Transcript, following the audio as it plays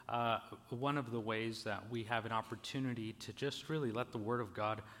one of the ways that we have an opportunity to just really let the Word of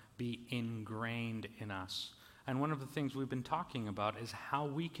God be ingrained in us. And one of the things we've been talking about is how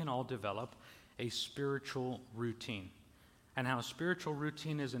we can all develop a spiritual routine. And how a spiritual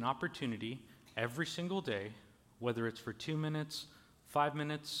routine is an opportunity every single day, whether it's for 2 minutes, 5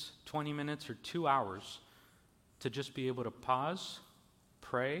 minutes, 20 minutes, or 2 hours, to just be able to pause,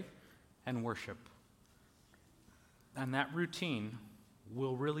 pray, and worship. And that routine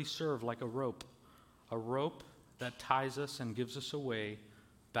will really serve like a rope that ties us and gives us a way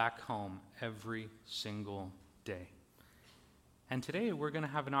back home every single day. And today we're going to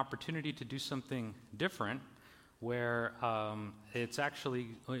have an opportunity to do something different, where it's actually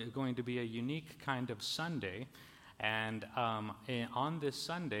going to be a unique kind of Sunday. And on this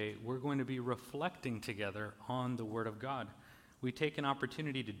Sunday, we're going to be reflecting together on the Word of God. We take an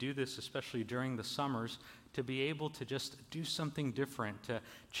opportunity to do this, especially during the summers, to be able to just do something different, to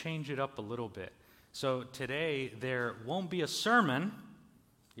change it up a little bit. So today, there won't be a sermon.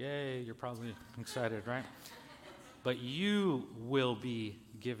 Yay, you're probably excited, right? But you will be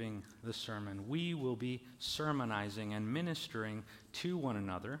giving the sermon. We will be sermonizing and ministering to one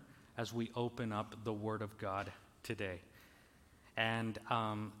another as we open up the Word of God today. And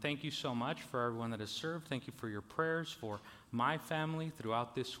thank you so much for everyone that has served. Thank you for your prayers for my family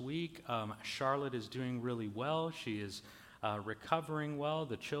throughout this week. Charlotte is doing really well. She is recovering well.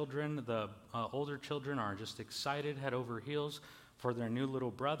 The children, the older children, are just excited, head over heels, for their new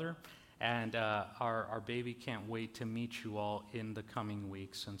little brother. And our baby can't wait to meet you all in the coming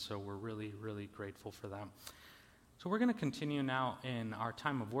weeks. And so we're really, really grateful for that. So we're going to continue now in our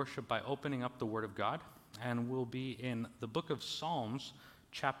time of worship by opening up the Word of God. And we'll be in the book of Psalms,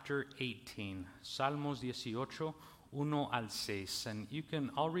 chapter 18. Salmos 18, 1 al 6. And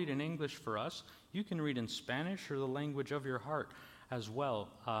I'll read in English for us. You can read in Spanish or the language of your heart as well.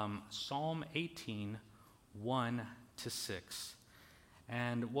 Psalm 18, 1 to 6.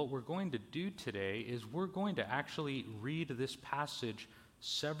 And what we're going to do today is we're going to actually read this passage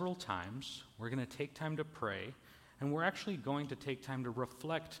several times. We're going to take time to pray, and we're actually going to take time to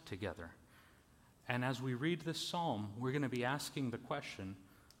reflect together. And as we read this psalm, we're going to be asking the question,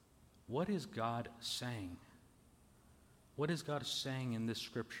 what is God saying? What is God saying in this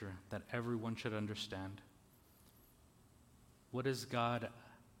scripture that everyone should understand? What does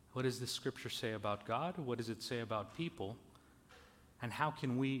this scripture say about God? What does it say about people? And how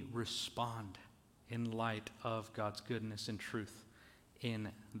can we respond in light of God's goodness and truth in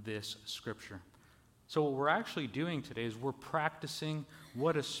this scripture? So what we're actually doing today is we're practicing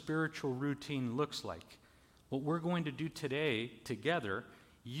what a spiritual routine looks like. What we're going to do today together,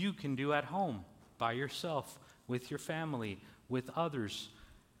 you can do at home, by yourself, with your family, with others.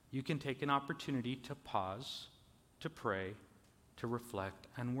 You can take an opportunity to pause, to pray, to reflect,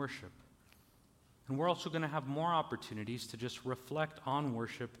 and worship. And we're also going to have more opportunities to just reflect on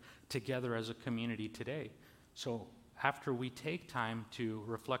worship together as a community today. So after we take time to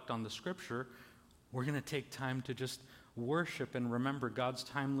reflect on the scripture, we're going to take time to just worship and remember God's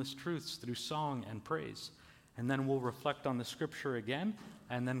timeless truths through song and praise. And then we'll reflect on the scripture again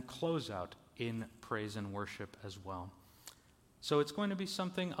and then close out in praise and worship as well. So it's going to be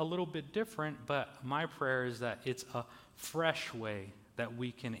something a little bit different, but my prayer is that it's a fresh way that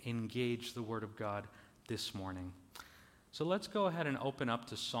we can engage the Word of God this morning. So let's go ahead and open up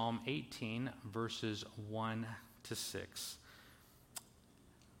to Psalm 18, verses 1 to 6.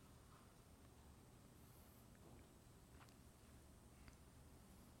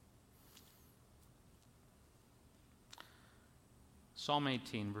 Psalm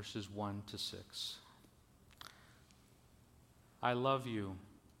 18, verses 1 to 6. I love you,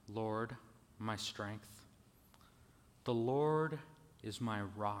 Lord, my strength. The Lord is my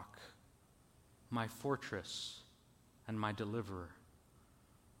rock, my fortress, and my deliverer.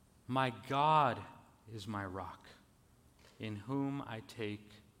 My God is my rock, in whom I take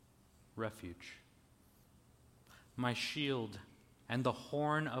refuge. My shield and the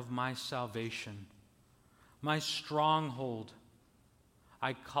horn of my salvation, my stronghold.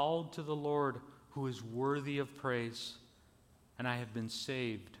 I called to the Lord, who is worthy of praise, and I have been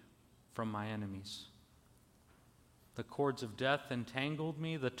saved from my enemies. The cords of death entangled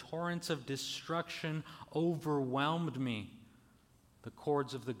me. The torrents of destruction overwhelmed me. The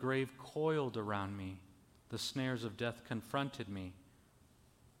cords of the grave coiled around me. The snares of death confronted me.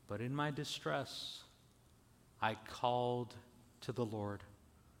 But in my distress, I called to the Lord.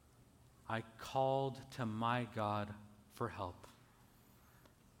 I called to my God for help.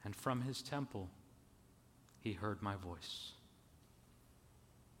 And from his temple, he heard my voice.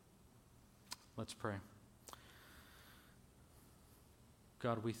 Let's pray.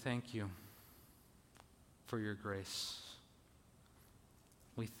 God, we thank you for your grace.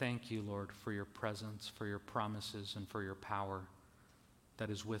 We thank you, Lord, for your presence, for your promises, and for your power that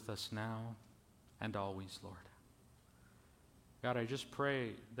is with us now and always, Lord. God, I just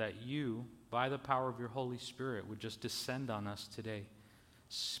pray that you, by the power of your Holy Spirit, would just descend on us today.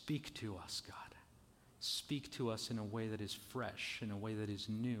 Speak to us, God. Speak to us in a way that is fresh, in a way that is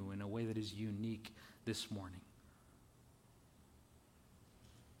new, in a way that is unique this morning.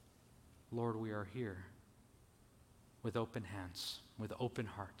 Lord, we are here with open hands, with open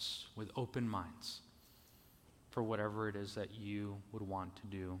hearts, with open minds for whatever it is that you would want to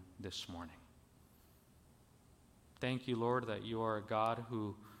do this morning. Thank you, Lord, that you are a God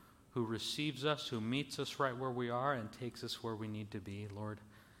who receives us, who meets us right where we are and takes us where we need to be, Lord.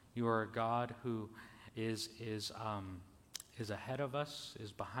 You are a God who is ahead of us,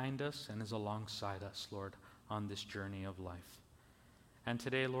 is behind us, and is alongside us, Lord, on this journey of life. And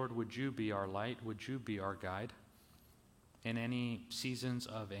today, Lord, would you be our light? Would you be our guide? In any seasons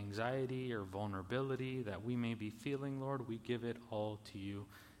of anxiety or vulnerability that we may be feeling, Lord, we give it all to you.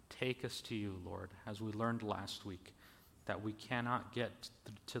 Take us to you, Lord, as we learned last week, that we cannot get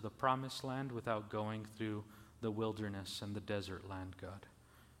to the promised land without going through the wilderness and the desert land, God.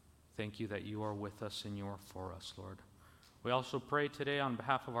 Thank you that you are with us and you are for us, Lord. We also pray today on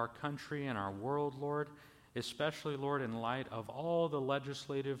behalf of our country and our world, Lord, especially, Lord, in light of all the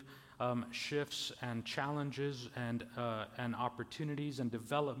legislative shifts and challenges and opportunities and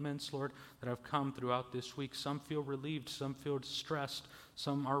developments, Lord, that have come throughout this week. Some feel relieved, some feel stressed,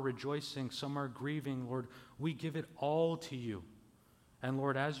 some are rejoicing, some are grieving, Lord. We give it all to you. And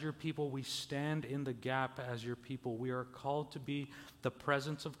Lord, as your people, we stand in the gap as your people. We are called to be the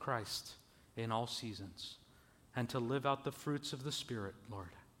presence of Christ in all seasons and to live out the fruits of the Spirit, Lord.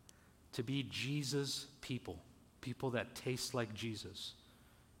 To be Jesus' people, people that taste like Jesus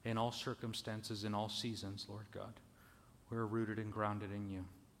in all circumstances, in all seasons, Lord God. We're rooted and grounded in you.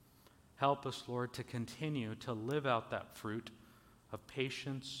 Help us, Lord, to continue to live out that fruit of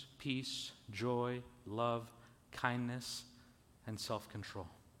patience, peace, joy, love, kindness, and self-control.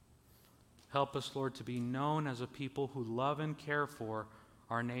 Help us, Lord, to be known as a people who love and care for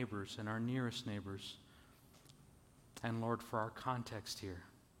our neighbors and our nearest neighbors. And Lord, for our context here,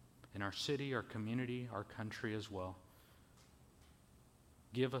 in our city, our community, our country as well.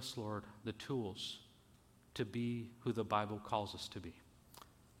 Give us, Lord, the tools to be who the Bible calls us to be.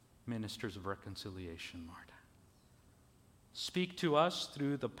 Ministers of reconciliation, Lord. Speak to us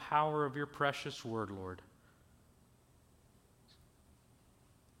through the power of your precious word, Lord.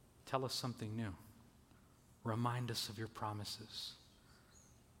 Tell us something new. Remind us of your promises.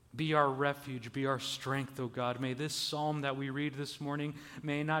 Be our refuge, be our strength, O God. May this psalm that we read this morning,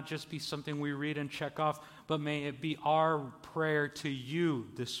 may it not just be something we read and check off, but may it be our prayer to you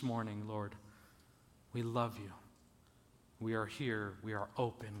this morning, Lord. We love you. We are here. We are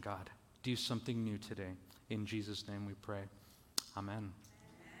open, God. Do something new today. In Jesus' name we pray. Amen.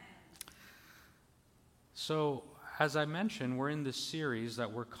 So, as I mentioned, we're in this series that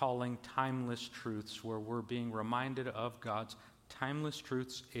we're calling Timeless Truths, where we're being reminded of God's timeless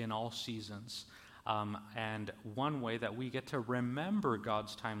truths in all seasons. And one way that we get to remember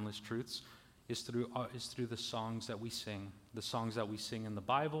God's timeless truths is through the songs that we sing. The songs that we sing in the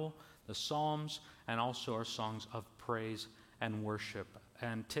Bible, the Psalms, and also our songs of praise and worship.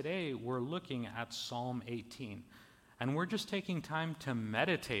 And today we're looking at Psalm 18. And we're just taking time to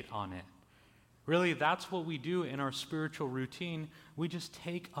meditate on it. Really, that's what we do in our spiritual routine. We just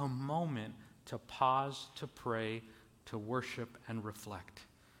take a moment to pause, to pray, to worship, and reflect.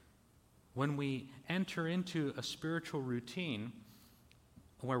 When we enter into a spiritual routine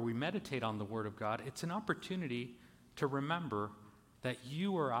where we meditate on the Word of God, it's an opportunity to remember that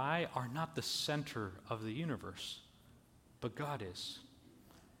you or I are not the center of the universe, but God is.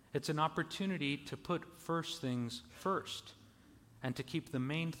 It's an opportunity to put first things first and to keep the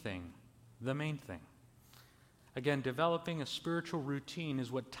main thing the main thing. Again, developing a spiritual routine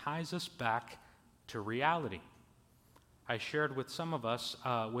is what ties us back to reality. I shared with some of us,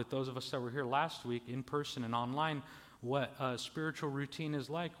 with those of us that were here last week in person and online, what a spiritual routine is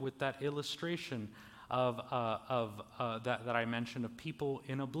like with that illustration of that I mentioned of people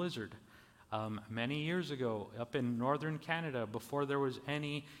in a blizzard. Many years ago, up in northern Canada, before there was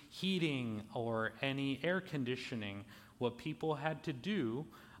any heating or any air conditioning, what people had to do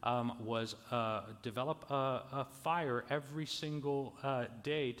was develop a fire every single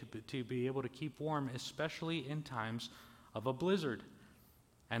day to be able to keep warm, especially in times of a blizzard.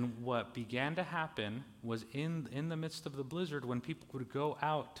 And what began to happen was in the midst of the blizzard, when people would go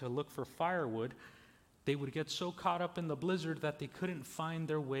out to look for firewood, they would get so caught up in the blizzard that they couldn't find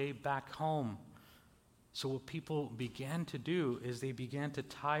their way back home. So what people began to do is they began to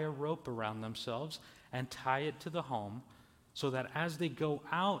tie a rope around themselves and tie it to the home so that as they go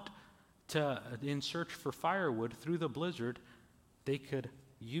out in search for firewood through the blizzard, they could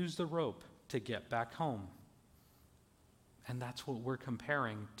use the rope to get back home. And that's what we're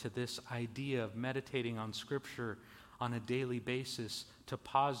comparing to this idea of meditating on Scripture on a daily basis, to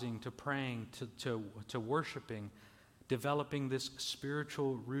pausing, to praying, to worshiping, developing this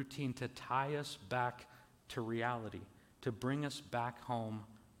spiritual routine to tie us back to reality, to bring us back home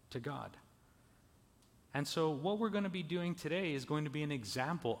to God. And so what we're going to be doing today is going to be an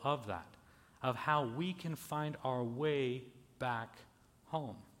example of that, of how we can find our way back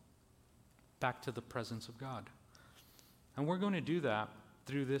home, back to the presence of God. And we're going to do that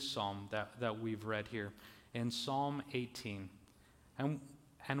through this psalm that we've read here in Psalm 18. And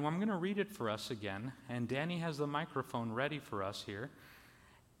I'm going to read it for us again, and Danny has the microphone ready for us here.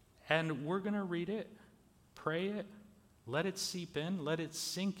 And we're going to read it, pray it, let it seep in, let it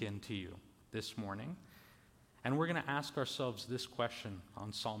sink into you this morning. And we're going to ask ourselves this question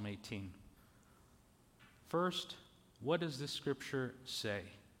on Psalm 18. First, what does this scripture say?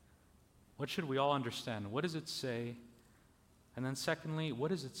 What should we all understand? What does it say? And then secondly,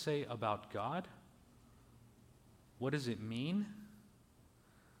 what does it say about God? What does it mean?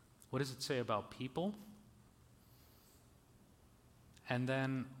 What does it say about people? And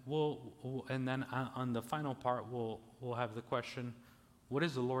then on the final part, we'll have the question, what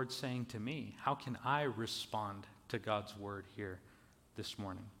is the Lord saying to me? How can I respond to God's word here this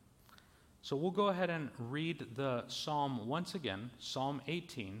morning? So we'll go ahead and read the psalm once again, Psalm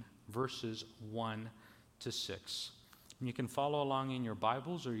 18, verses 1 to 6. And you can follow along in your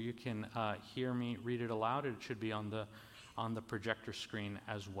Bibles, or you can hear me read it aloud. It should be on the projector screen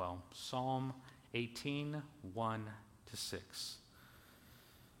as well. Psalm 18, 1 to 6.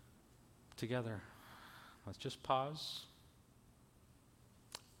 Together, let's just pause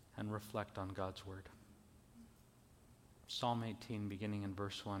and reflect on God's word. Psalm 18, beginning in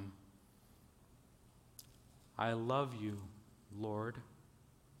verse 1. I love you, Lord,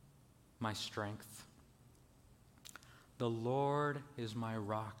 my strength. The Lord is my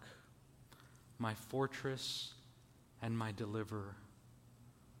rock, my fortress, and my deliverer.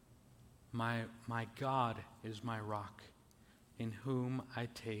 My God is my rock, in whom I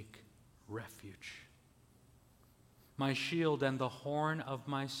take refuge. My shield and the horn of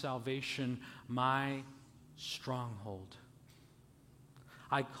my salvation, my stronghold.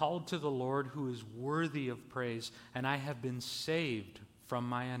 I called to the Lord, who is worthy of praise, and I have been saved from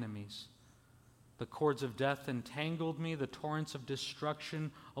my enemies. The cords of death entangled me, the torrents of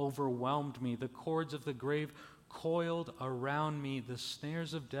destruction overwhelmed me, the cords of the grave coiled around me, the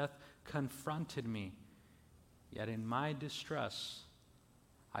snares of death confronted me. Yet in my distress,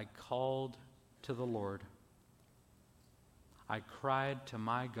 I called to the Lord. I cried to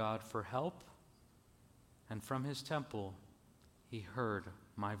my God for help, and from his temple he heard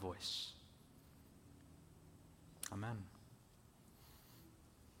my voice. Amen.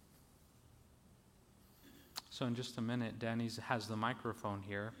 So in just a minute, Danny has the microphone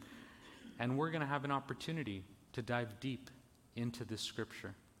here, and we're going to have an opportunity to dive deep into this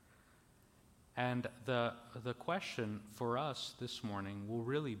scripture. And the question for us this morning will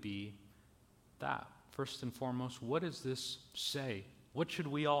really be that. First and foremost, what does this say? What should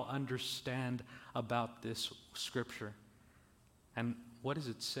we all understand about this scripture? And what does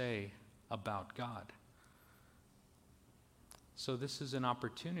it say about God? So this is an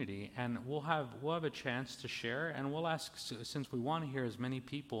opportunity, and we'll have a chance to share, and we'll ask, since we want to hear as many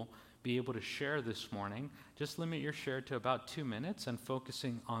people be able to share this morning, just limit your share to about 2 minutes and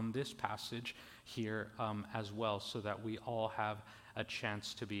focusing on this passage here as well, so that we all have a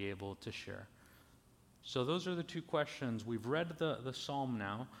chance to be able to share. So those are the two questions. We've read the psalm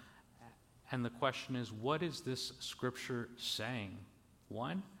now, and the question is, what is this scripture saying?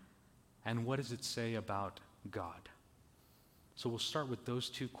 One, and what does it say about God? So we'll start with those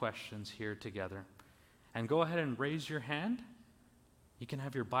two questions here together. And go ahead and raise your hand. You can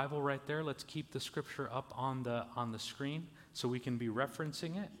have your Bible right there. Let's keep the scripture up on the screen so we can be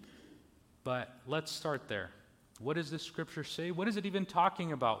referencing it. But let's start there. What does this scripture say? What is it even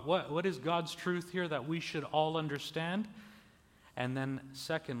talking about? What is God's truth here that we should all understand? And then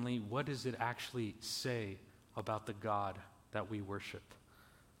secondly, what does it actually say about the God that we worship?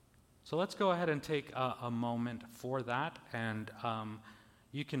 So let's go ahead and take a moment for that. And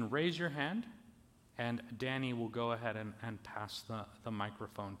you can raise your hand, and Danny will go ahead and pass the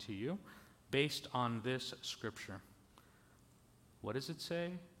microphone to you based on this scripture. What does it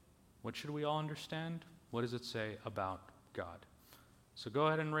say? What should we all understand? What does it say about God? So go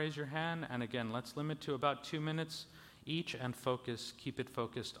ahead and raise your hand. And again, let's limit to about 2 minutes each and keep it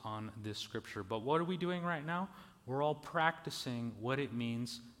focused on this scripture. But what are we doing right now? We're all practicing what it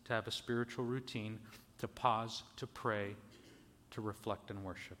means to have a spiritual routine, to pause, to pray, to reflect and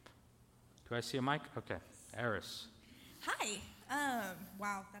worship. Do I see a mic? Okay. Eris. Hi.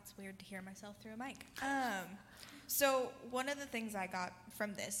 Wow, that's weird to hear myself through a mic. So one of the things I got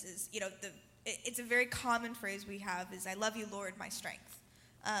from this is, it's a very common phrase we have is, I love you, Lord, my strength.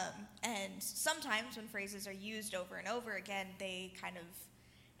 And sometimes when phrases are used over and over again, they kind of,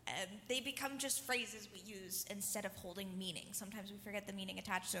 they become just phrases we use instead of holding meaning. Sometimes we forget the meaning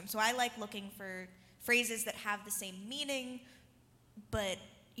attached to them. So I like looking for phrases that have the same meaning, but,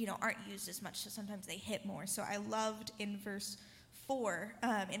 aren't used as much. So sometimes they hit more. So I loved in verse 4,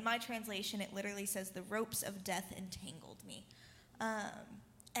 in my translation, it literally says, the ropes of death entangled me.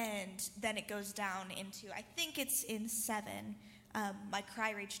 And then it goes down into, I think it's in 7, my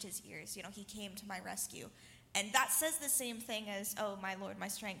cry reached his ears. He came to my rescue. And that says the same thing as, oh, my Lord, my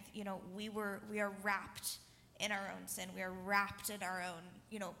strength. We are wrapped in our own sin. We are wrapped in our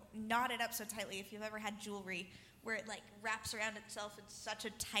own, knotted up so tightly. If you've ever had jewelry where it wraps around itself in such a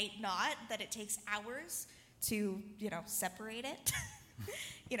tight knot that it takes hours to, separate it.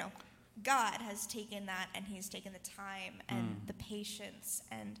 God has taken that, and he's taken the time and the patience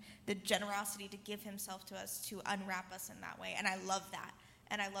and the generosity to give himself to us to unwrap us in that way. And I love that.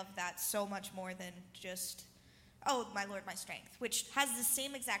 And I love that so much more than just, oh, my Lord, my strength, which has the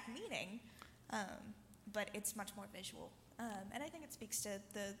same exact meaning, but it's much more visual. And I think it speaks to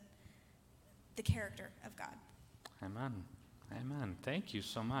the character of God. Amen. Amen. Thank you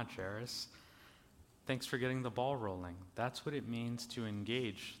so much, Eris. Thanks for getting the ball rolling. That's what it means to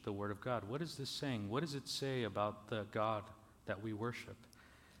engage the Word of God. What is this saying? What does it say about the God that we worship?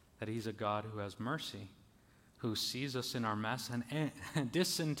 That he's a God who has mercy, who sees us in our mess and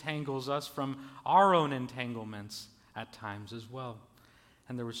disentangles us from our own entanglements at times as well.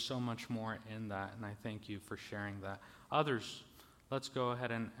 And there was so much more in that, and I thank you for sharing that. Others, let's go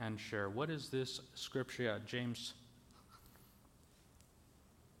ahead and share. What is this scripture, James?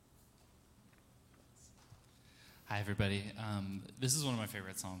 Hi, everybody. This is one of my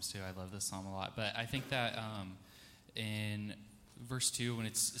favorite psalms, too. I love this psalm a lot. But I think that in verse 2, when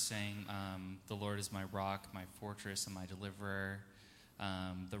it's saying, the Lord is my rock, my fortress, and my deliverer,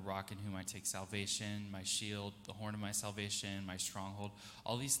 the rock in whom I take salvation, my shield, the horn of my salvation, my stronghold,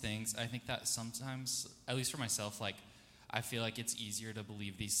 all these things, I think that sometimes, at least for myself, I feel like it's easier to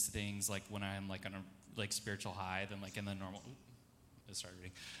believe these things when I'm on a spiritual high than in the normal. I started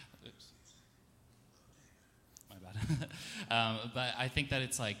reading. Oops. My bad. But I think that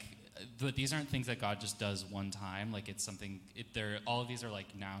it's but these aren't things that God just does one time. It's something. All of these are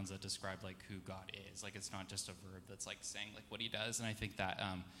nouns that describe who God is. It's not just a verb that's saying what He does. And I think that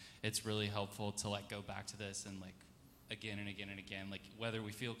it's really helpful to go back to this and again and again and again. Whether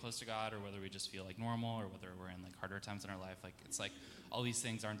we feel close to God or whether we just feel normal or whether we're in harder times in our life. It's all these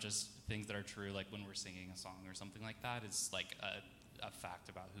things aren't just things that are true. When we're singing a song or something like that, it's a fact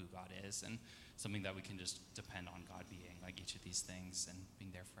about who God is and something that we can just depend on God being each of these things and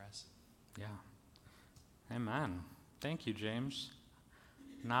being there for us. Yeah. Amen. Thank you, James.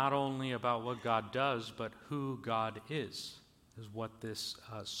 Not only about what God does, but who God is what this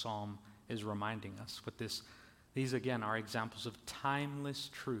psalm is reminding us. These again are examples of timeless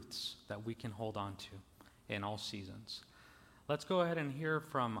truths that we can hold on to in all seasons. Let's go ahead and hear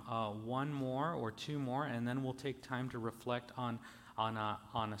from one more or two more, and then we'll take time to reflect on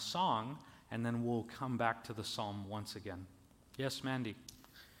a song, and then we'll come back to the psalm once again. Yes, Mandy.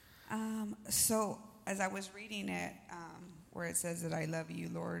 So as I was reading it, where it says that I love you,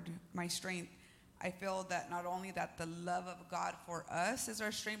 Lord, my strength, I feel that not only that the love of God for us is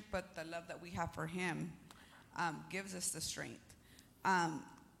our strength, but the love that we have for Him gives us the strength.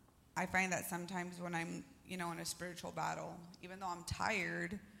 I find that sometimes when I'm, in a spiritual battle, even though I'm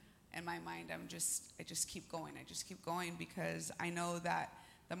tired in my mind, I just keep going. I just keep going because I know that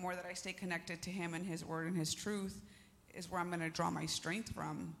the more that I stay connected to Him and His Word and His truth is where I'm going to draw my strength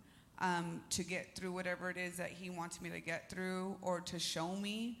from to get through whatever it is that He wants me to get through, or to show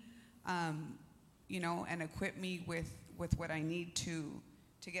me, and equip me with what I need to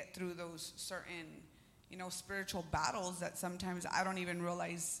get through those certain, spiritual battles that sometimes I don't even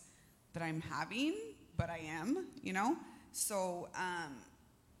realize that I'm having, but I am, So,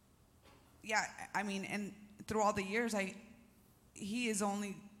 and through all the years, He is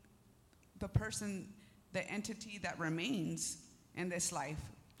only the person, the entity that remains in this life.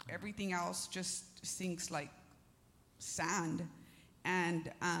 Everything else just sinks like sand.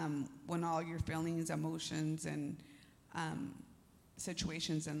 And when all your feelings, emotions, and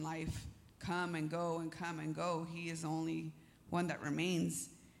situations in life come and go and come and go, he is the only one that remains.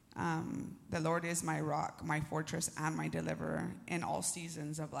 The Lord is my rock, my fortress, and my deliverer in all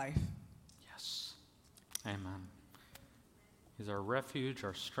seasons of life. Yes. Amen. He's our refuge,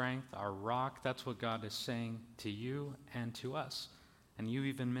 our strength, our rock. That's what God is saying to you and to us. And you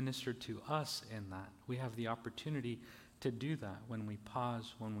even ministered to us in that. We have the opportunity to do that when we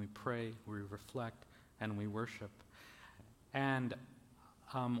pause, when we pray, we reflect, and we worship. And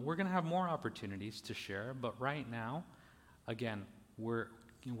we're going to have more opportunities to share, but right now, again, we're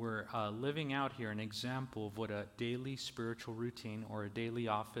living out here an example of what a daily spiritual routine or a daily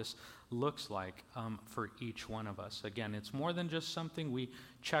office looks like for each one of us. Again, it's more than just something we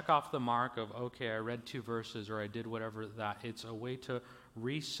check off the mark of, okay, I read 2 verses or I did whatever that. It's a way to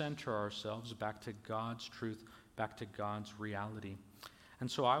recenter ourselves back to God's truth, back to God's reality. And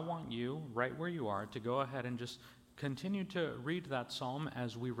so I want you, right where you are, to go ahead and just continue to read that psalm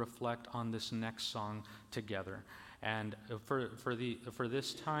as we reflect on this next song together. And for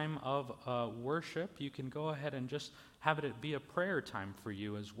this time of worship, you can go ahead and just have it be a prayer time for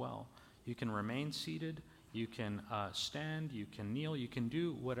you as well. You can remain seated, you can stand, you can kneel, you can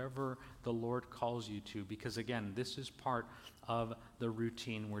do whatever the Lord calls you to, because again, this is part of the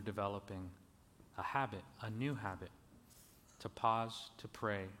routine we're developing, a habit, a new habit, to pause, to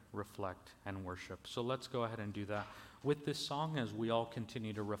pray, reflect, and worship. So let's go ahead and do that with this song as we all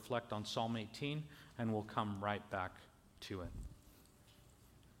continue to reflect on Psalm 18, and we'll come right back to it.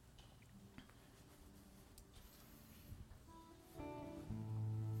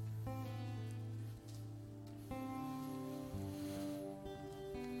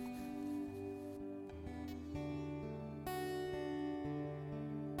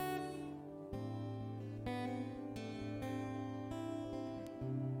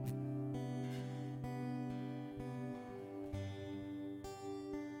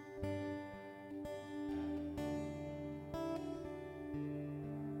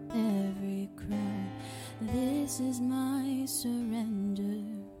 Every cry, this is my surrender.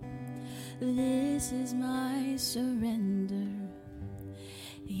 This is my surrender.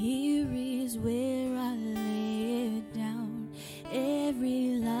 Here is where I lay it down.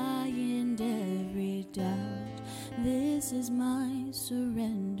 Every lie and every doubt. This is my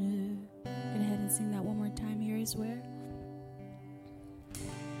surrender. Go ahead and sing that one more time. Here is where.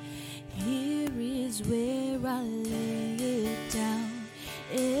 Here is where I lay it down.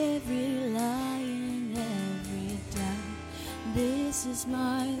 Every lie and every doubt. This is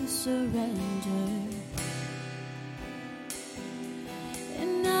my surrender.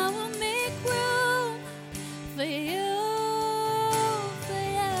 And I will make room for you,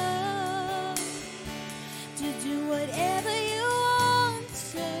 to do whatever you want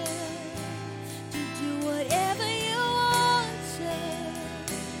to do whatever you want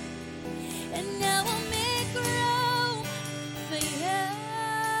and I will make room for you.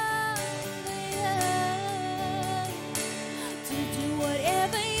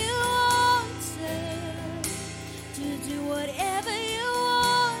 Whatever you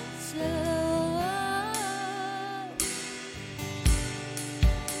want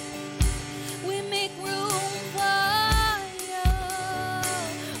we make room for you.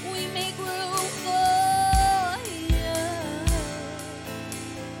 We make room for you.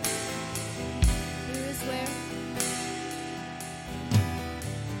 Here is where.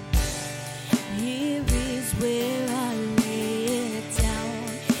 Here is where I lay it down.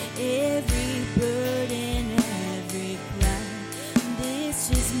 Every burden. This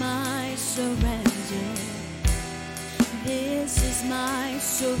is my surrender. This is my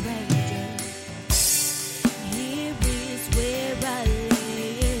surrender. Here is where I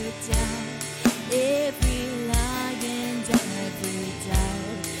lay it down. Every lie and every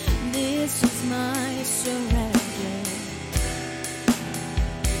doubt. This is my surrender.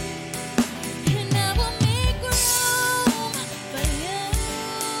 And I will make room for you,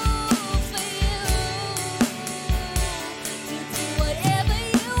 for you. To do whatever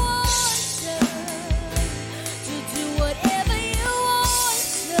you want to do whatever you want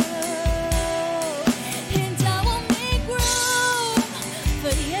and I will make room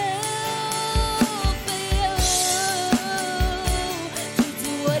for you, to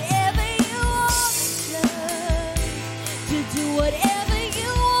do whatever you want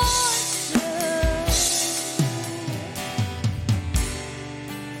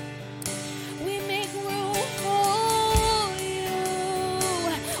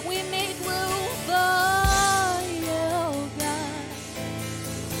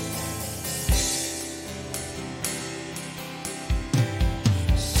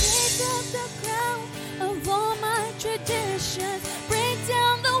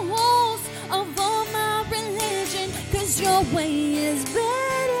Your way is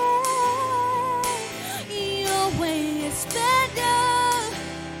better. Your way is better.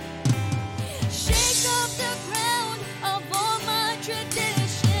 Shake up the ground of all my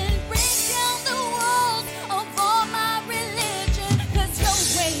tradition. Break down the walls of all my religion. 'Cause your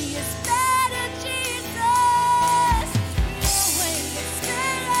way is better, Jesus. Your way is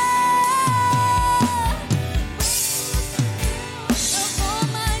better. Of all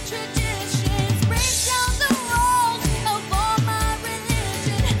my traditions, break down the walls of all my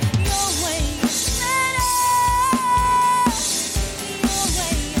religion. Your way is better. Your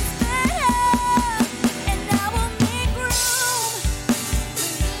way is better, and I will make room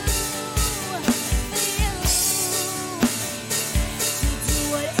for you, to do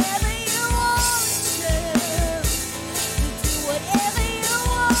whatever you want to, do whatever you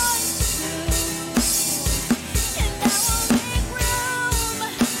want to. And I will make room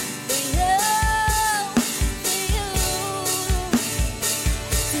for you,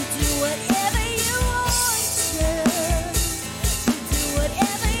 to do whatever you want to, do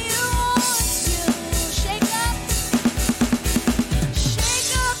whatever you want to. Shake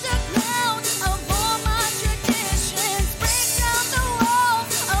up the ground of all my traditions. Break down the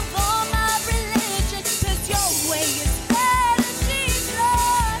walls of all my religion. 'Cause your way is better,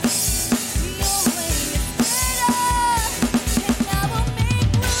 Jesus. Your way is better, and I will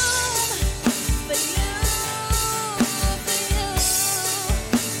make room for you,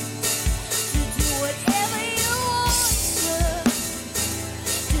 to do whatever you want to,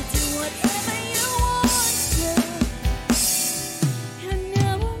 do whatever you want to, and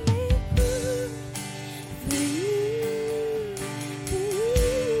I will make room for you,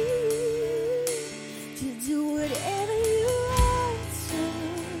 to do whatever you want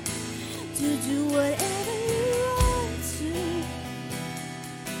to do whatever you want to.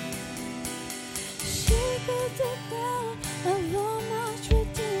 Shake up the ground of all my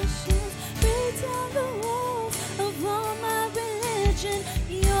traditions. Break down the walls of all my religion.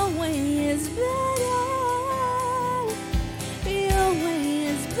 Your way is better. Your way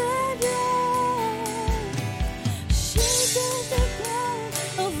is better. Shake up the ground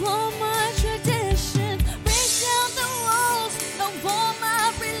of all my traditions. Break down the walls of all my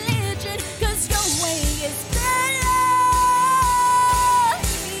religion. 'Cause your way is better.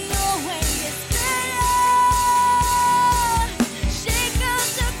 Your way is better. Shake up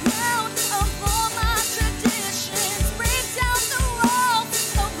the ground of all my traditions. Break down the walls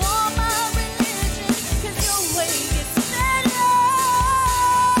of all my religion. 'Cause your way is better.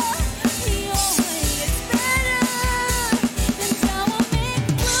 Your way is better. And I will make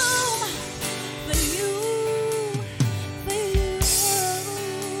room for you,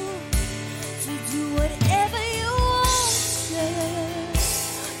 to do whatever you want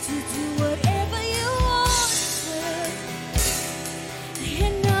to do whatever you want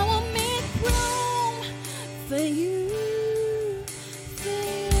and I will make room for you,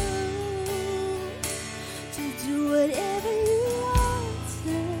 to do whatever you want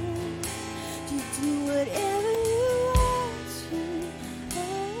to do whatever you want to.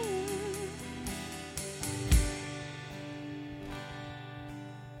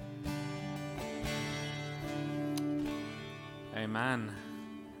 Amen.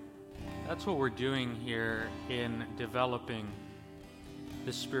 That's what we're doing here in developing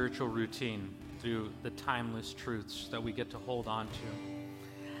this spiritual routine through the timeless truths that we get to hold on to.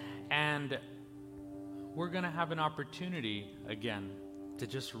 And we're going to have an opportunity again to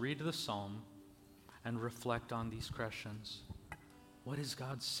just read the psalm and reflect on these questions. What is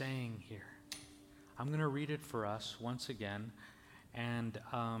God saying here? I'm going to read it for us once again, and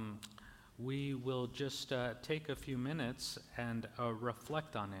we will just take a few minutes and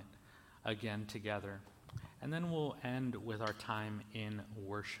reflect on it again together. And then we'll end with our time in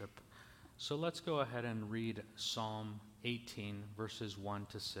worship. So let's go ahead and read Psalm 18, verses 1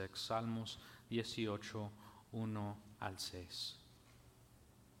 to 6. Salmos 18, 1 al 6.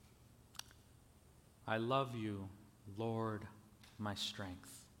 I love you, Lord, my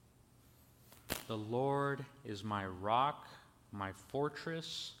strength. The Lord is my rock, my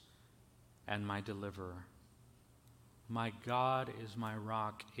fortress, and my deliverer. My God is my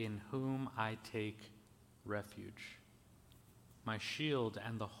rock, in whom I take refuge. My shield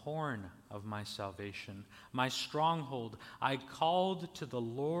and the horn of my salvation, my stronghold. I called to the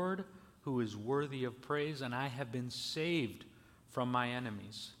Lord, who is worthy of praise, and I have been saved from my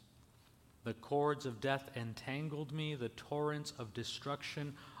enemies. The cords of death entangled me, the torrents of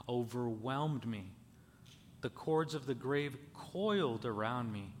destruction overwhelmed me. The cords of the grave coiled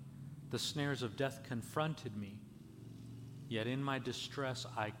around me. The snares of death confronted me. Yet in my distress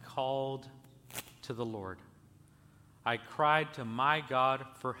I called to the Lord. I cried to my God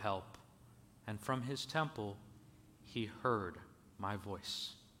for help, and from his temple he heard my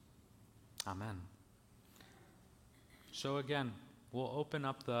voice. Amen. So again, we'll open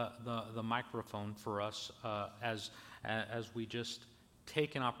up the microphone for us as we just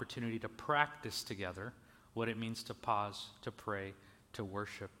take an opportunity to practice together what it means to pause, to pray, to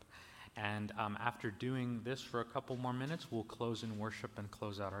worship. And after doing this for a couple more minutes, we'll close in worship and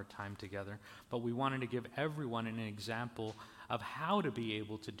close out our time together. But we wanted to give everyone an example of how to be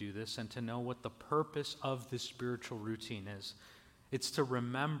able to do this and to know what the purpose of this spiritual routine is. It's to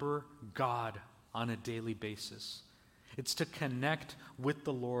remember God on a daily basis. It's to connect with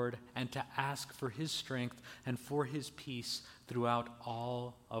the Lord and to ask for his strength and for his peace throughout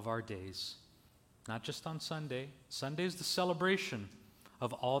all of our days. Not just on Sunday. Sunday is the celebration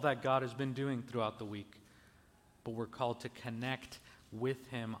of all that God has been doing throughout the week. But we're called to connect with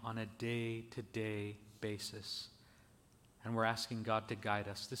him on a day-to-day basis. And we're asking God to guide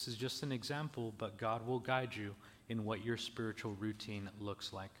us. This is just an example, but God will guide you in what your spiritual routine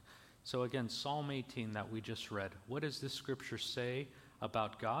looks like. So again, Psalm 18 that we just read. What does this scripture say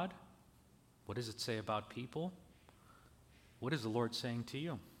about God? What does it say about people? What is the Lord saying to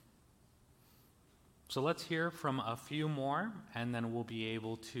you? So let's hear from a few more, and then we'll be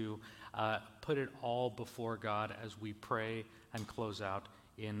able to put it all before God as we pray and close out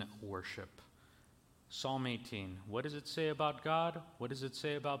in worship. Psalm 18. What does it say about God? What does it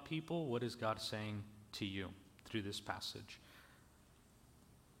say about people? What is God saying to you through this passage?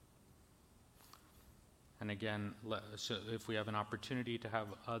 And again, so if we have an opportunity to have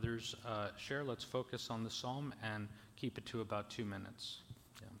others share, let's focus on the psalm and keep it to about 2 minutes.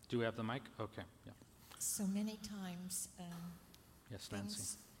 Yeah. Do we have the mic? Okay. Yeah. So many times Yes, Nancy.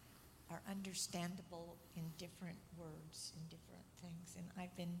 things are understandable in different words, in different things. And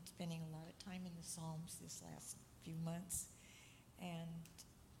I've been spending a lot of time in the Psalms this last few months. And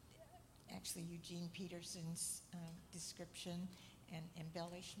actually Eugene Peterson's description and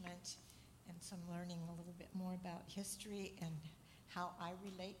embellishment, and some learning a little bit more about history and how I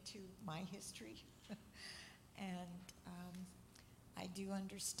relate to my history. And I do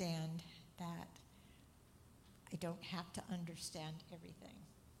understand that I don't have to understand everything,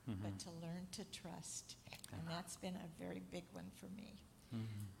 but to learn to trust. And that's been a very big one for me.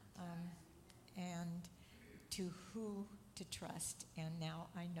 And to who to trust. And now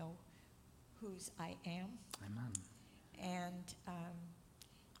I know whose I am. Amen. And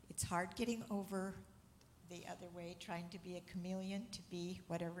it's hard getting over the other way, trying to be a chameleon, to be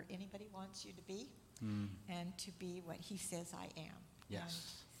whatever anybody wants you to be, and to be what he says I am.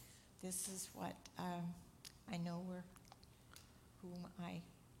 Yes. And this is what I know whom I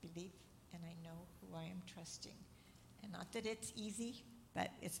believe, and I know who I am trusting. And not that it's easy,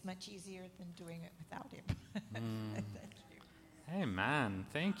 but it's much easier than doing it without him. Thank you. Amen.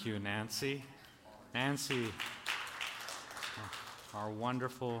 Thank you, Nancy. Nancy, our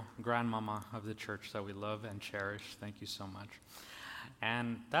wonderful grandmama of the church that we love and cherish. Thank you so much.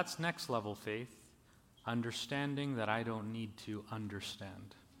 And that's next level faith, understanding that I don't need to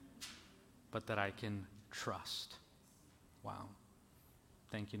understand, but that I can trust. Wow.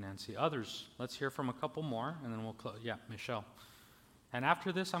 Thank you, Nancy. Others, let's hear from a couple more, and then we'll close. Yeah, Michelle. And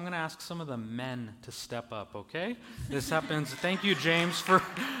after this, I'm going to ask some of the men to step up, okay? This happens. Thank you, James,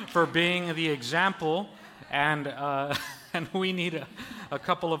 for being the example. And we need a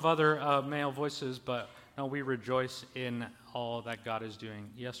couple of other male voices, but no, we rejoice in all that God is doing.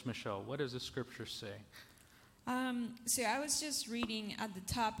 Yes, Michelle, what does the scripture say? So I was just reading at the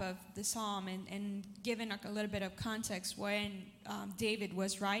top of the psalm and giving a little bit of context when David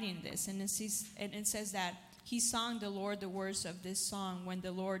was writing this. And it says that he sung the Lord the words of this song when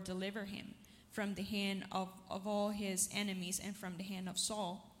the Lord delivered him from the hand of all his enemies and from the hand of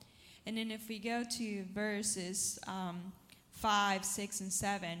Saul. And then if we go to verses 5, 6, and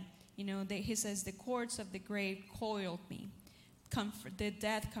 7, he says, the cords of the grave coiled me. The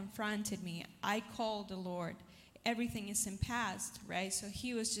death confronted me. I called the Lord. Everything is in past, right? So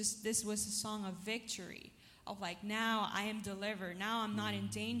this was a song of victory, of like, now I am delivered. Now I'm not in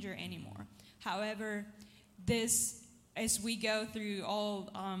danger anymore. However, this, as we go through all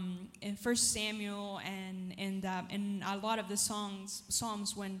in 1 Samuel and a lot of the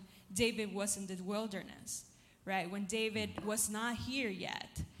Psalms when David was in the wilderness, right? When David was not here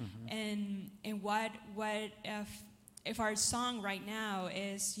yet. And what if our song right now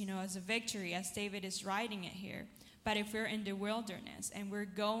is, as a victory, as David is writing it here, but if we're in the wilderness and we're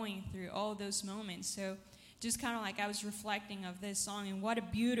going through all those moments, so just kind of like I was reflecting of this song and what a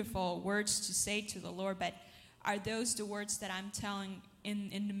beautiful words to say to the Lord, but are those the words that I'm telling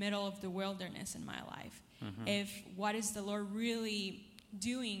in the middle of the wilderness in my life. If what is the Lord really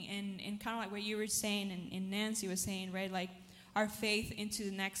doing, and kind of like what you were saying and Nancy was saying, right? Like our faith into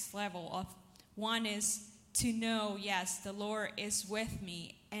the next level of one is to know, yes, the Lord is with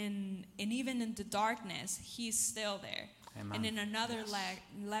me, and even in the darkness, He's still there. Amen. And then another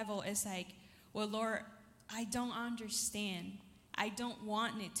level is like, well, Lord, I don't understand. I don't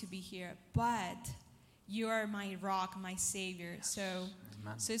want it to be here, but You are my rock, my Savior. So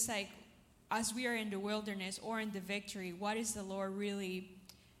it's like, as we are in the wilderness or in the victory, what is the Lord really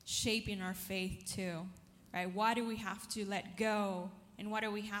shaping our faith to, right? What do we have to let go, and what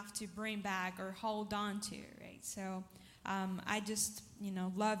do we have to bring back or hold on to, right? So I just,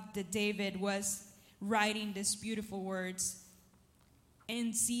 love that David was writing these beautiful words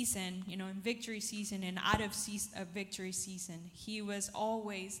in season, in victory season and out of victory season. He was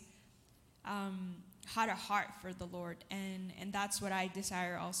always had a heart for the Lord, and that's what I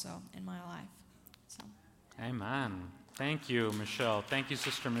desire also in my life. So. Amen. Thank you, Michelle. Thank you,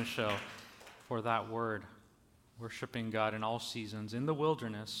 Sister Michelle, for that word. Worshiping God in all seasons, in the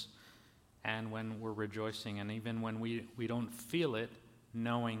wilderness, and when we're rejoicing, and even when we don't feel it,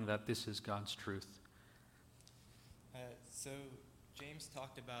 knowing that this is God's truth. So James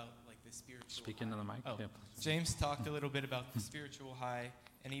talked about like the spiritual Speak high. into the mic. Oh, Yeah, James talked a little bit about the spiritual high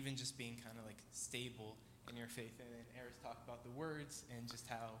and even just being kind of like stable in your faith. And then Eris talked about the words and just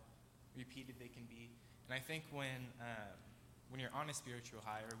how repeated they can be. And I think when you're on a spiritual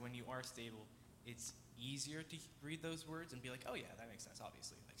high or when you are stable, it's easier to read those words and be like, oh yeah, that makes sense,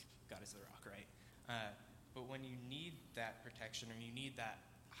 obviously. Like, God is the rock, right? But when you need that protection or you need that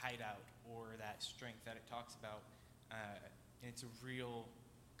hideout or that strength that it talks about, and it's a real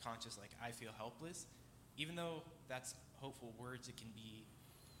conscious, like, I feel helpless, even though that's hopeful words, it can be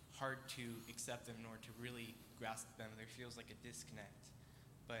hard to accept them or to really grasp them. There feels like a disconnect.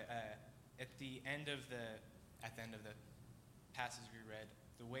 But at the end of the passage we read,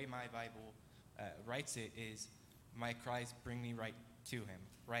 the way my Bible writes it is, my cries bring me right to Him,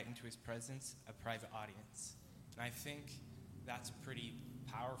 right into His presence, a private audience. And I think that's pretty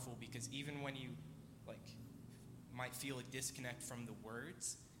powerful, because even when you might feel a disconnect from the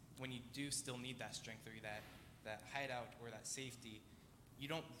words, when you do still need that strength or that hideout or that safety, you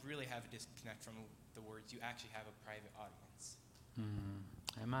don't really have a disconnect from the words. You actually have a private audience.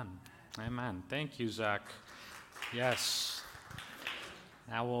 Amen. Amen. Thank you, Zach. Yes.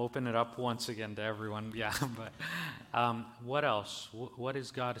 Now we'll open it up once again to everyone. Yeah, but what else? What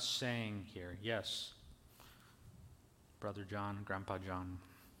is God saying here? Yes. Brother John, Grandpa John.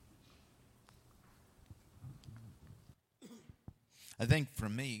 I think for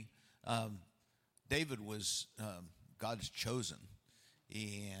me, David was God's chosen,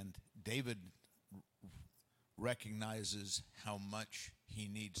 and David recognizes how much he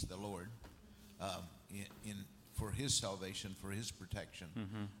needs the Lord for his salvation, for his protection.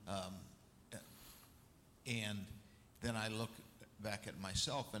 And then I look back at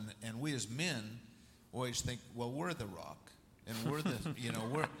myself, and we as men always think, well, we're the rock, and we're the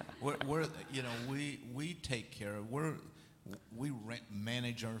we take care of we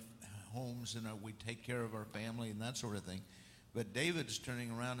manage our homes, and we take care of our family and that sort of thing. But David's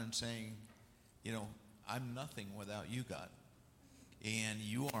turning around and saying, I'm nothing without you, God. And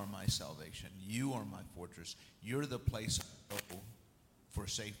you are my salvation. You are my fortress. You're the place I go for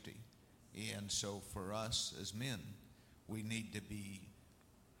safety. And so for us as men, we need to be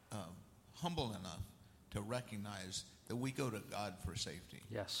humble enough to recognize that we go to God for safety.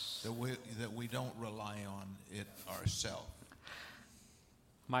 Yes. That we don't rely on it ourselves.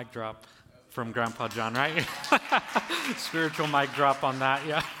 Mic drop from Grandpa John, right? Spiritual mic drop on that.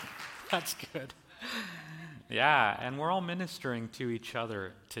 Yeah, that's good. Yeah, and we're all ministering to each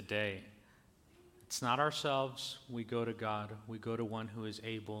other today. It's not ourselves. We go to God. We go to one who is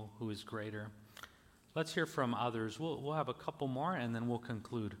able, who is greater. Let's hear from others. We'll have a couple more, and then we'll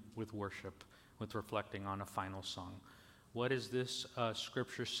conclude with worship, with reflecting on a final song. What does this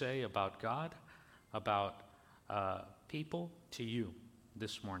scripture say about God, about people, to you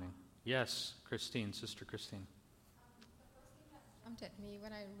this morning? Yes, Christine, Sister Christine. The first thing that jumped at me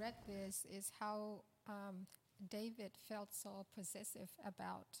when I read this is how David felt so possessive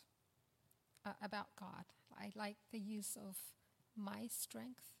about God. I like the use of my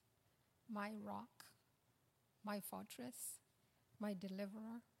strength, my rock, my fortress, my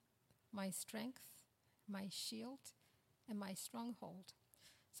deliverer, my strength, my shield, and my stronghold.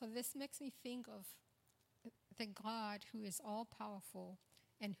 So this makes me think of the God who is all-powerful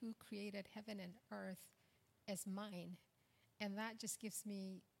and who created heaven and earth as mine. And that just gives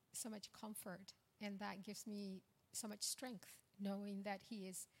me so much comfort, and that gives me so much strength, knowing that He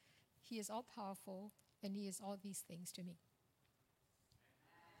is all powerful and He is all these things to me.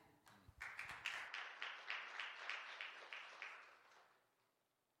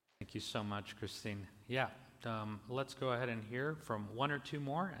 Thank you so much, Christine. Yeah, let's go ahead and hear from one or two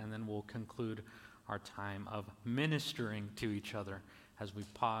more, and then we'll conclude our time of ministering to each other as we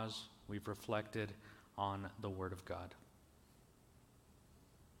pause, we've reflected on the Word of God.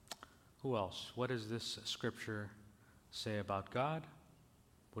 Who else? What does this scripture say about God?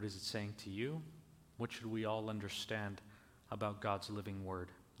 What is it saying to you? What should we all understand about God's living Word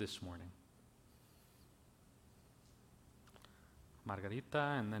this morning? Margarita,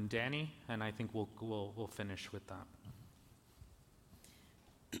 and then Danny, and I think we'll finish with that.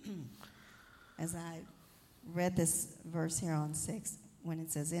 As I read this verse here on 6, when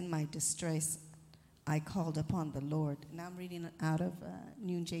it says, "In my distress, I called upon the Lord." And I'm reading out of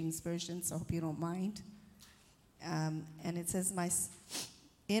New James Version, so I hope you don't mind. And it says,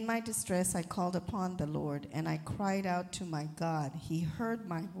 "In my distress, I called upon the Lord, and I cried out to my God. He heard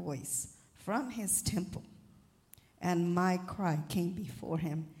my voice from his temple, and my cry came before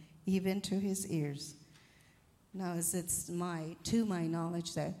him, even to his ears." Now, it's to my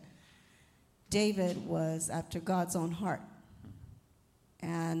knowledge that David was after God's own heart.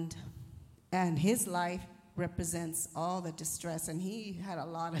 And his life represents all the distress, and he had a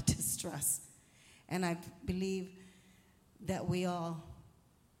lot of distress. And I believe that we all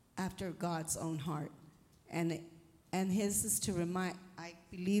after God's own heart. And his is to remind, I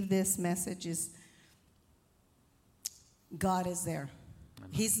believe this message is God is there.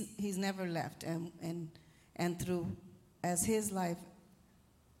 Amen. He's never left. And through, as his life,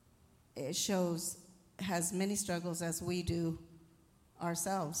 it shows, has many struggles as we do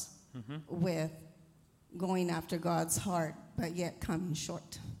ourselves with going after God's heart, but yet coming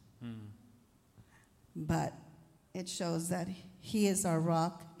short. But it shows that he is our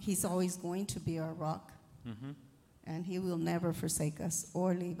rock. He's always going to be our rock. And he will never forsake us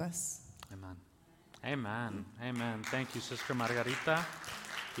or leave us. Amen. Amen. Amen. Thank you, Sister Margarita.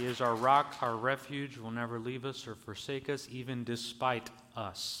 He is our rock, our refuge, will never leave us or forsake us, even despite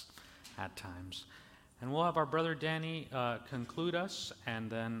us at times. And we'll have our brother Danny conclude us, and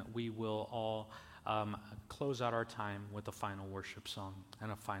then we will all close out our time with a final worship song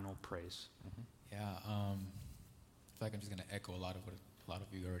and a final praise. Yeah, I feel like I'm just going to echo a lot of what a lot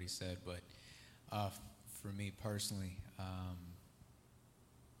of you already said, but for me personally,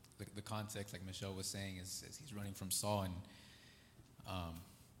 the context, like Michelle was saying, is he's running from Saul, and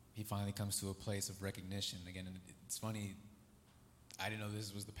he finally comes to a place of recognition. Again, and it's funny, I didn't know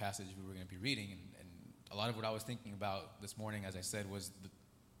this was the passage we were going to be reading, and a lot of what I was thinking about this morning, as I said, was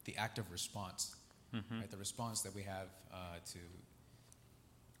the act of response, right? The response that we have to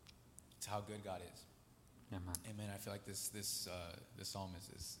how good God is. Amen. Amen. I feel like this psalm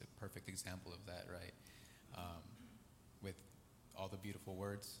is a perfect example of that, right? With all the beautiful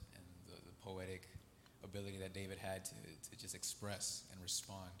words and the poetic ability that David had to just express and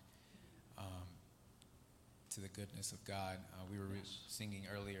respond to the goodness of God. We were singing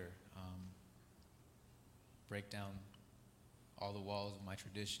earlier, break down all the walls of my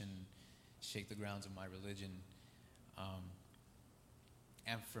tradition, shake the grounds of my religion.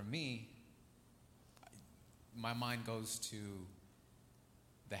 And for me, my mind goes to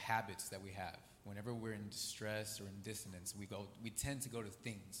the habits that we have. Whenever we're in distress or in dissonance, we tend to go to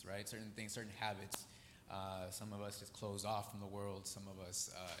things, right? Certain things, certain habits. Some of us just close off from the world. Some of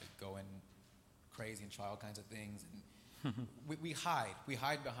us go in crazy and try all kinds of things. And we hide. We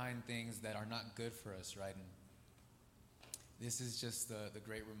hide behind things that are not good for us, right? And this is just the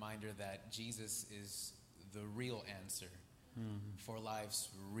great reminder that Jesus is the real answer for life's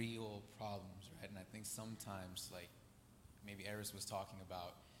real problems, right? And I think sometimes, like maybe Eris was talking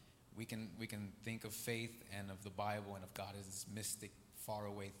about, we can think of faith and of the Bible and of God as this mystic,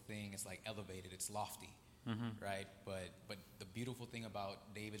 faraway thing. It's like elevated, it's lofty, right? But the beautiful thing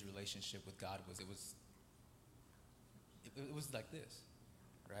about David's relationship with God was it was like this,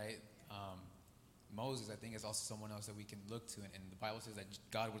 right? Moses, I think, is also someone else that we can look to, and the Bible says that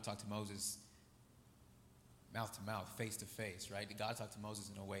God would talk to Moses mouth to mouth, face to face, right? God talked to Moses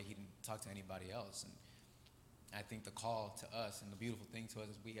in a way he didn't talk to anybody else. And I think the call to us and the beautiful thing to us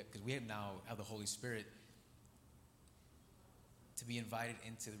is because we now have the Holy Spirit, to be invited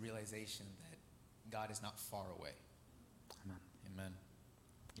into the realization that God is not far away. Amen. Amen.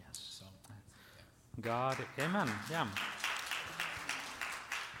 Yes. So, God, amen. Yeah.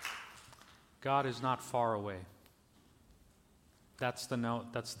 God is not far away. That's the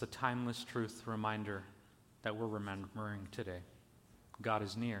note, that's the timeless truth reminder that we're remembering today. God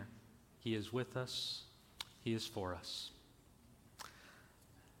is near. He is with us. He is for us.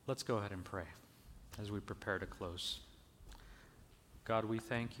 Let's go ahead and pray as we prepare to close. God, we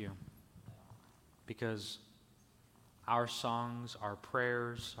thank you because our songs, our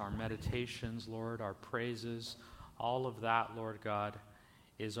prayers, our meditations, Lord, our praises, all of that, Lord God,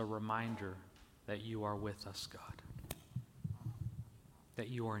 is a reminder that you are with us, God. That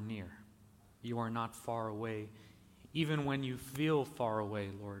you are near. You are not far away. Even when you feel far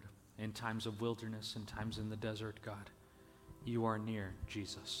away, Lord, in times of wilderness and times in the desert, God, you are near,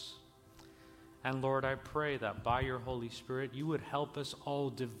 Jesus. And Lord, I pray that by your Holy Spirit, you would help us all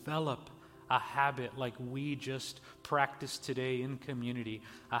develop a habit like we just practiced today in community,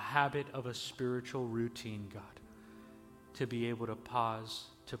 a habit of a spiritual routine, God, to be able to pause,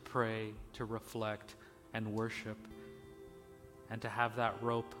 to pray, to reflect, and worship, and to have that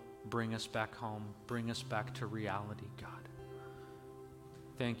rope bring us back home, bring us back to reality, God.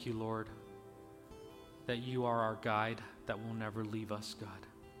 Thank you, Lord, that you are our guide, that will never leave us, God,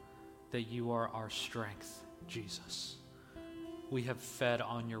 that you are our strength, Jesus. We have fed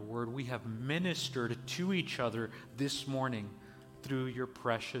on your word. We have ministered to each other this morning through your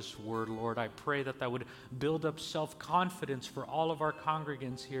precious word, Lord. I pray that that would build up self-confidence for all of our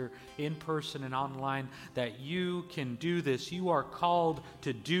congregants here in person and online, that you can do this. You are called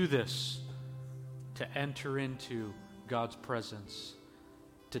to do this, to enter into God's presence,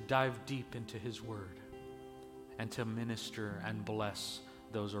 to dive deep into his word, and to minister and bless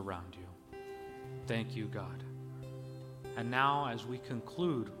those around you. Thank you, God. And now, as we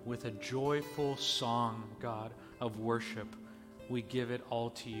conclude with a joyful song, God, of worship, we give it all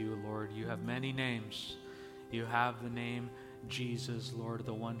to you, Lord. You have many names. You have the name Jesus, Lord,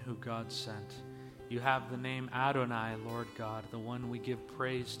 the one who God sent. You have the name Adonai, Lord God, the one we give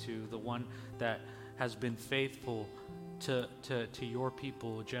praise to, the one that has been faithful to your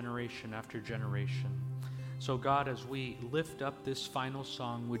people generation after generation. So God, as we lift up this final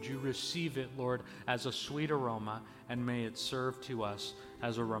song, would you receive it, Lord, as a sweet aroma, and may it serve to us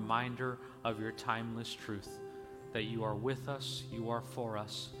as a reminder of your timeless truth, that you are with us, you are for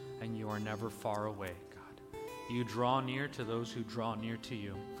us, and you are never far away, God. You draw near to those who draw near to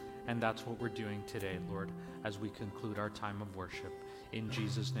you, and that's what we're doing today, Lord, as we conclude our time of worship. In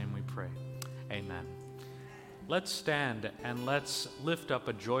Jesus' name we pray. Amen. Let's stand and let's lift up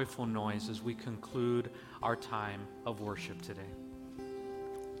a joyful noise as we conclude our time of worship today.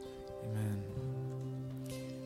 Amen.